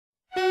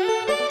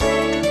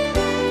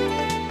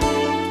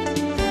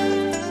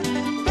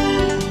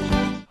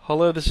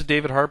Hello, this is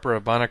David Harper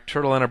of Bionic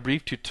Turtle and a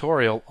brief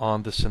tutorial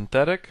on the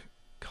synthetic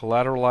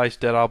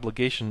collateralized debt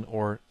obligation,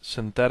 or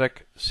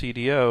synthetic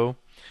CDO.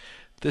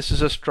 This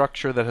is a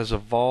structure that has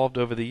evolved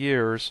over the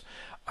years.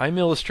 I'm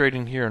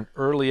illustrating here an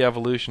early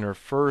evolution or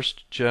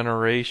first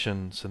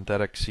generation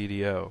synthetic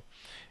CDO.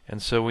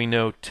 And so we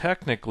know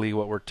technically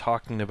what we're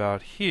talking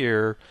about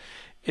here.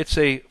 It's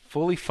a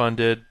fully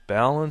funded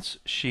balance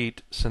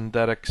sheet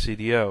synthetic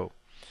CDO.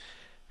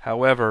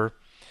 However,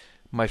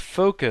 my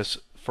focus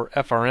for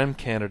FRM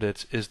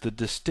candidates is the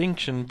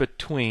distinction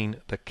between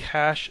the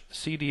cash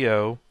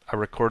CDO, I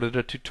recorded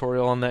a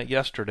tutorial on that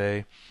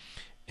yesterday,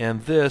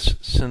 and this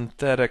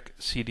synthetic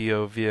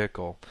CDO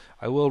vehicle.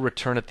 I will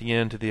return at the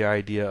end to the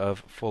idea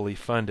of fully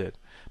funded,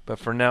 but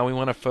for now we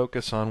want to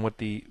focus on what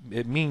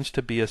it means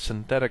to be a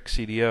synthetic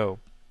CDO.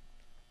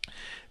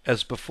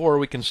 As before,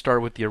 we can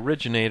start with the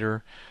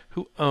originator,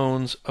 who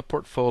owns a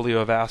portfolio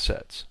of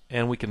assets,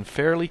 and we can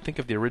fairly think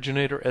of the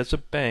originator as a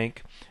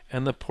bank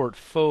and the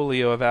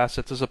portfolio of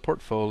assets as a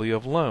portfolio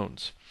of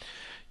loans.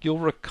 You'll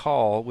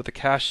recall with the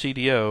cash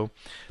CDO,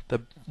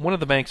 one of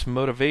the bank's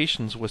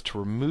motivations was to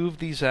remove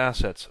these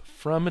assets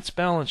from its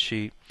balance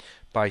sheet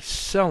by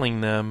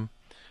selling them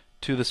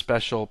to the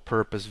special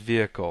purpose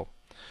vehicle.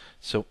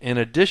 So in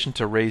addition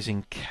to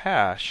raising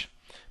cash,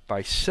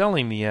 by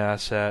selling the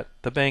asset,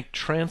 the bank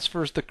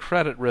transfers the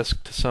credit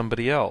risk to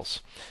somebody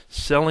else.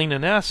 Selling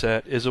an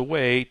asset is a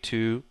way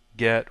to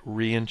get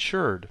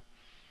reinsured.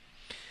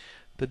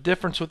 The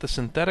difference with the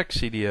synthetic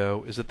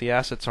CDO is that the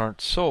assets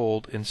aren't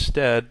sold.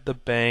 Instead, the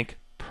bank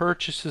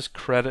purchases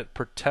credit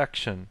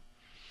protection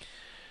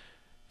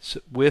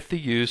with the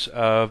use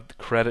of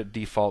credit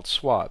default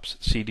swaps.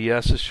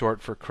 CDS is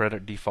short for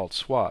credit default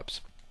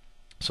swaps.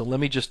 So let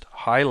me just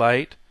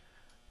highlight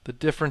the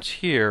difference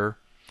here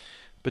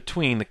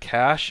between the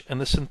cash and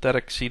the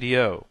synthetic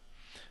CDO.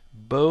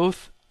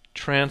 Both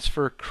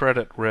transfer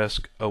credit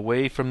risk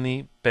away from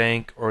the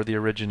bank or the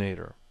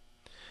originator.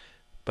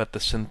 But the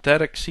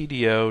synthetic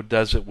CDO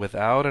does it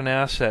without an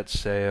asset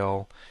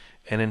sale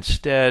and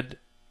instead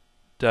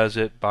does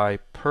it by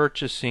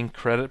purchasing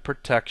credit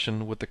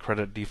protection with the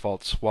credit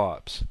default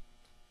swaps.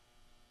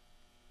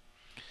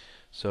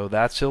 So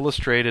that's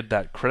illustrated,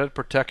 that credit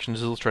protection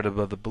is illustrated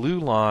by the blue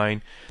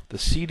line. The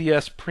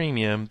CDS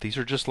premium, these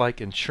are just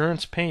like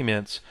insurance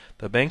payments.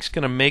 The bank's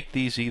going to make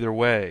these either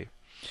way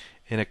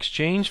in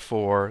exchange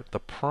for the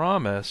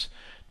promise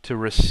to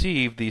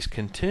receive these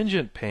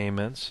contingent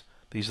payments.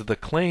 These are the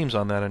claims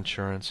on that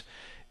insurance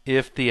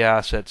if the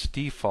assets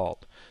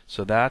default.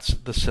 So that's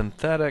the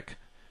synthetic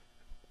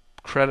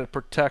credit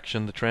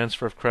protection, the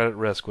transfer of credit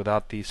risk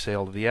without the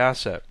sale of the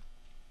asset.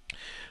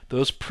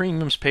 Those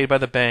premiums paid by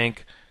the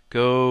bank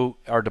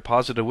are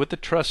deposited with the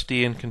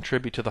trustee and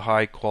contribute to the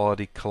high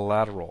quality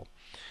collateral.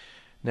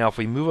 Now if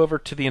we move over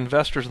to the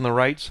investors on the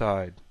right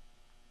side,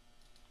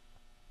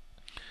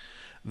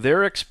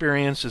 their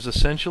experience is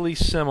essentially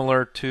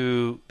similar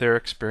to their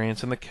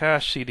experience in the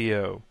cash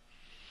CDO.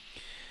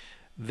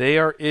 They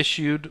are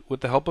issued, with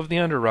the help of the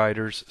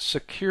underwriters,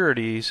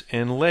 securities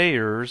in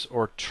layers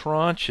or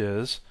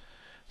tranches.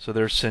 So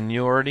there's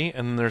seniority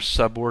and there's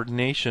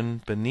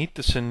subordination beneath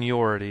the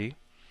seniority.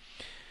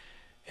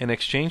 In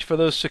exchange for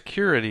those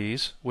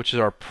securities, which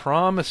are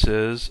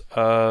promises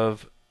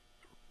of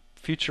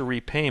future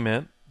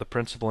repayment, the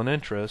principal and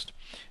interest,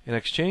 in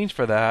exchange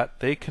for that,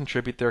 they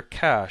contribute their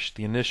cash,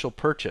 the initial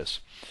purchase.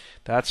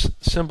 That's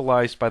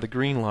symbolized by the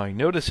green line.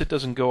 Notice it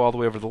doesn't go all the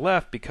way over to the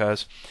left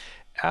because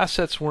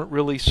assets weren't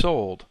really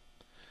sold.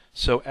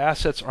 So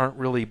assets aren't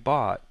really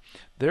bought.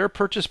 Their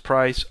purchase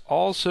price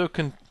also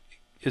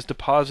is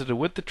deposited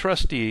with the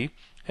trustee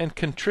and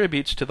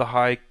contributes to the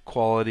high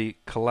quality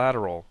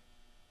collateral.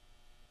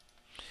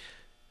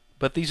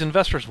 But these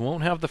investors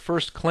won't have the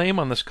first claim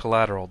on this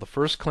collateral. The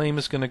first claim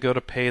is going to go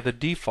to pay the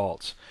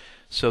defaults.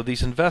 So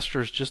these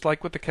investors, just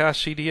like with the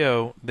cash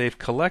CDO, they've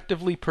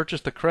collectively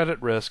purchased the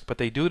credit risk, but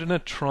they do it in a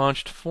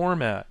tranched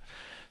format.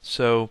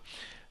 So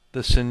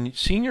the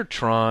senior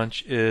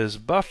tranche is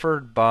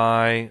buffered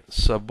by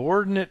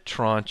subordinate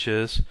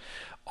tranches.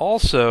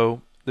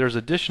 Also, there's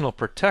additional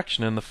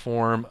protection in the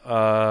form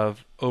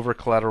of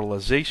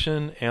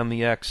over-collateralization and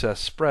the excess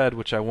spread,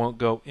 which I won't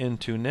go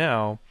into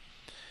now.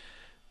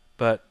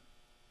 But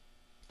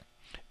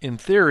in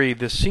theory,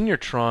 the senior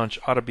tranche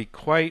ought to be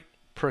quite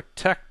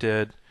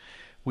protected.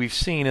 We've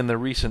seen in the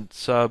recent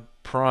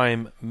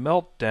subprime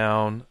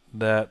meltdown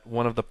that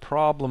one of the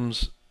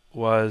problems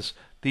was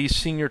these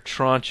senior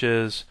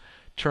tranches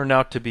turned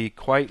out to be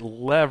quite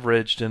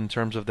leveraged in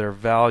terms of their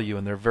value,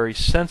 and they're very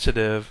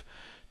sensitive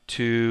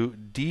to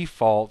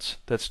defaults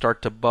that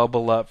start to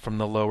bubble up from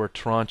the lower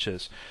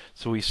tranches.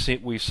 So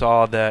we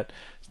saw that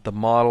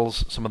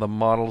some of the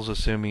models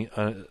assuming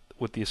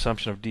with the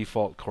assumption of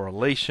default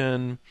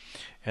correlation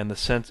and the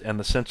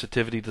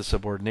sensitivity to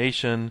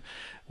subordination,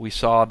 we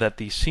saw that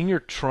the senior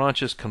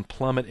tranches can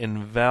plummet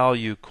in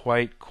value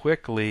quite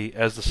quickly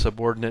as the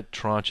subordinate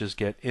tranches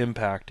get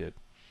impacted.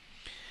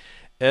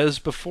 As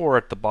before,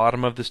 at the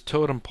bottom of this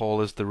totem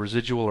pole is the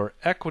residual or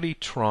equity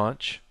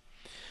tranche.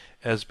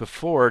 As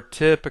before,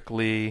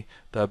 typically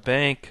the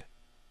bank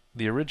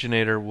the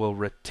originator will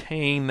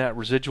retain that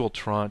residual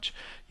tranche.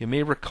 You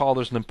may recall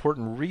there's an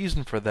important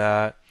reason for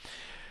that.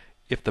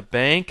 If the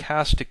bank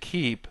has to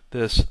keep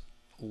this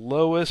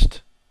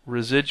lowest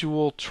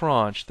residual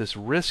tranche, this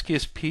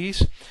riskiest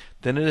piece,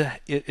 then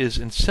it is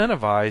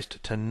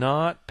incentivized to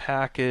not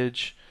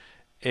package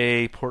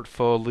a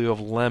portfolio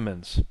of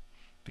lemons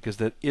because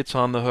that it's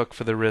on the hook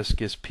for the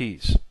riskiest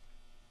piece.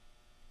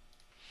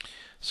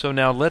 So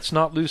now let's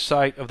not lose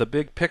sight of the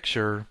big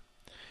picture.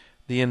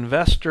 The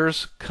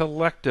investors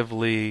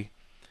collectively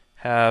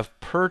have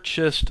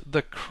purchased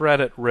the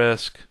credit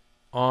risk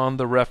on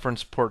the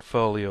reference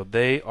portfolio.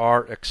 They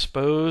are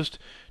exposed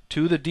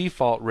to the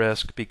default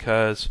risk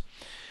because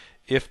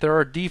if there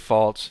are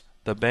defaults,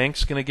 the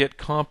bank's going to get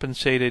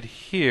compensated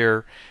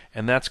here,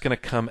 and that's going to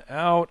come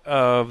out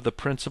of the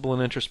principal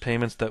and interest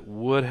payments that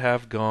would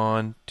have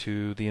gone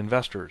to the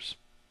investors.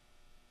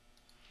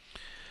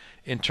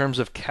 In terms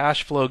of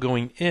cash flow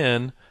going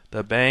in,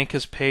 the bank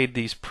has paid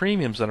these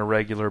premiums on a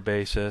regular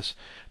basis.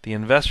 The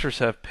investors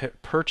have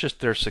purchased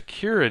their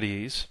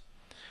securities,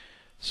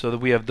 so that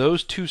we have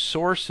those two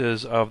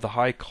sources of the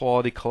high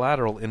quality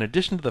collateral. In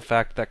addition to the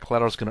fact that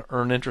collateral is going to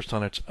earn interest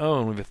on its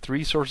own, we have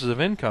three sources of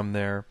income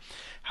there.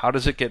 How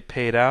does it get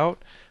paid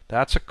out?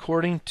 That's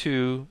according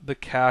to the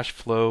cash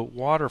flow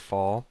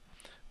waterfall,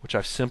 which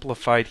I've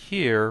simplified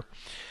here.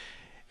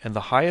 And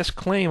the highest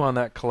claim on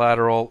that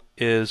collateral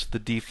is the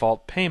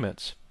default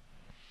payments.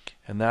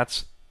 And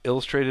that's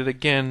illustrated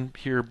again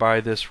here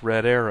by this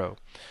red arrow.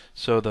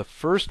 So the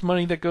first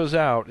money that goes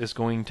out is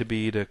going to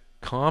be to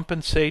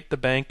compensate the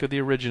bank or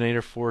the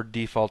originator for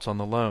defaults on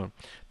the loan.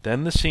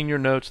 Then the senior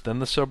notes, then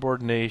the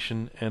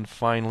subordination, and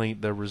finally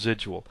the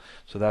residual.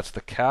 So that's the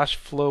cash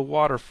flow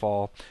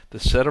waterfall, the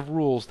set of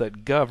rules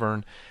that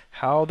govern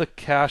how the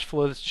cash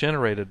flow that's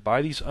generated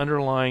by these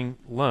underlying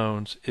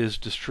loans is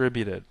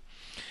distributed.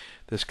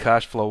 This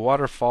cash flow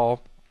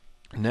waterfall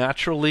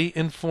naturally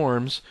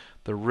informs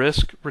the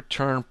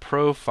risk-return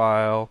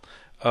profile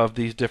of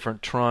these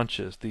different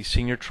tranches. These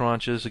senior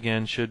tranches,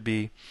 again, should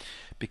be,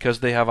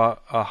 because they have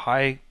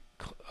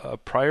a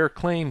prior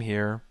claim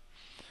here,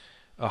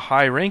 a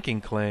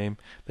high-ranking claim,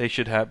 they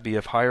should be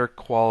of higher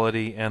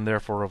quality and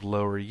therefore of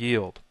lower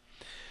yield.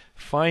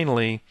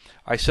 Finally,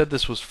 I said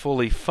this was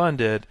fully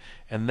funded,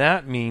 and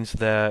that means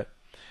that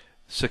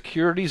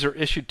securities are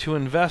issued to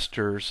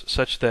investors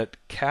such that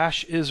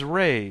cash is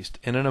raised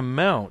in an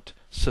amount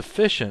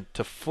sufficient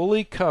to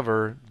fully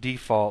cover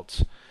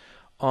defaults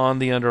on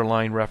the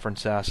underlying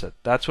reference asset.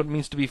 That's what it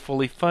means to be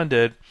fully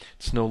funded.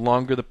 It's no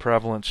longer the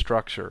prevalent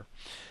structure.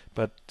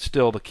 But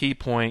still, the key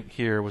point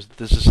here was that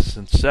this is a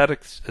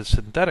synthetic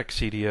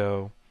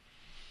CDO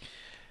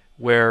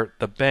where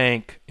the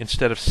bank,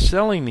 instead of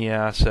selling the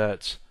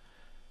assets,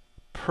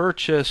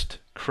 purchased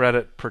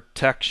credit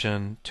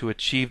protection to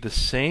achieve the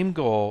same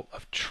goal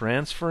of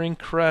transferring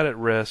credit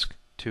risk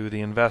to the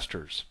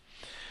investors.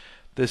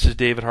 This is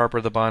David Harper,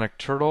 the Bionic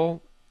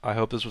Turtle. I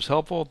hope this was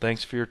helpful.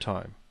 Thanks for your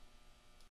time.